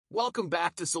Welcome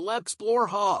back to CelebXplore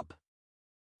Hub.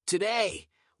 Today,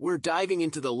 we're diving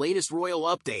into the latest royal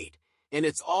update, and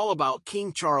it's all about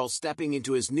King Charles stepping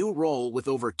into his new role with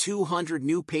over 200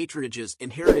 new patronages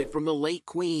inherited from the late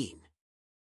Queen.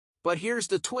 But here's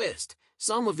the twist: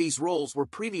 some of these roles were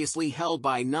previously held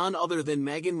by none other than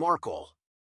Meghan Markle.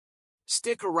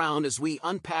 Stick around as we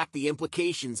unpack the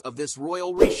implications of this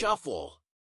royal reshuffle.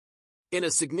 In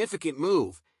a significant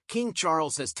move, King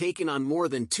Charles has taken on more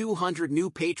than 200 new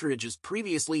patronages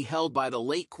previously held by the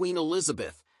late Queen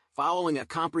Elizabeth, following a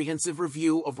comprehensive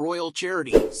review of royal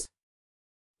charities.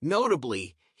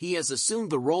 Notably, he has assumed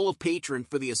the role of patron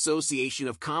for the Association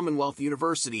of Commonwealth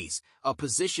Universities, a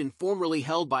position formerly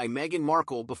held by Meghan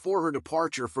Markle before her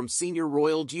departure from senior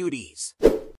royal duties.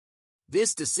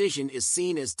 This decision is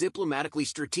seen as diplomatically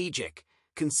strategic,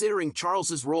 considering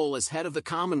Charles's role as head of the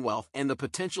Commonwealth and the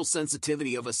potential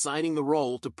sensitivity of assigning the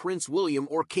role to Prince William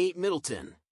or Kate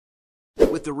Middleton.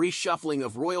 With the reshuffling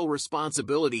of royal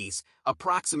responsibilities,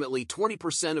 approximately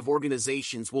 20% of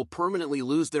organizations will permanently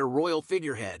lose their royal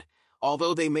figurehead,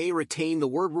 although they may retain the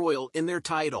word royal in their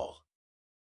title.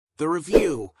 The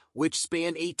review, which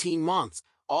spanned 18 months,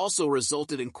 also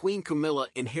resulted in Queen Camilla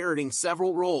inheriting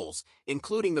several roles,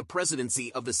 including the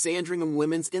presidency of the Sandringham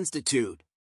Women's Institute.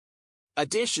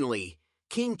 Additionally,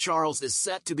 King Charles is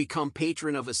set to become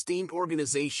patron of esteemed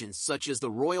organizations such as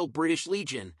the Royal British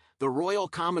Legion, the Royal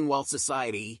Commonwealth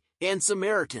Society, and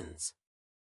Samaritans.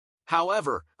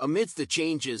 However, amidst the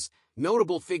changes,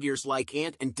 notable figures like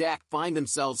Ant and Dec find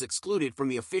themselves excluded from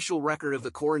the official record of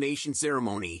the coronation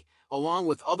ceremony, along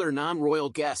with other non-royal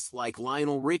guests like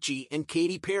Lionel Richie and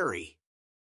Katy Perry.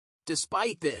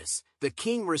 Despite this, the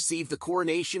king received the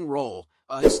coronation roll,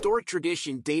 a historic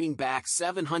tradition dating back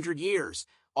 700 years,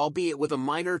 albeit with a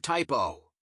minor typo.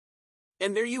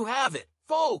 And there you have it,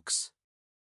 folks!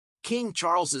 King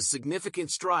Charles's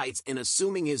significant strides in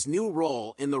assuming his new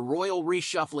role in the royal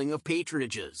reshuffling of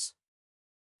patronages.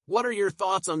 What are your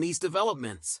thoughts on these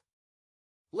developments?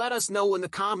 Let us know in the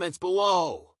comments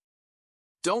below.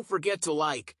 Don't forget to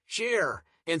like, share,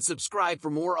 and subscribe for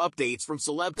more updates from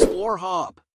CelebXplore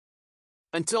Hub.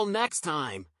 Until next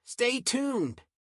time, stay tuned!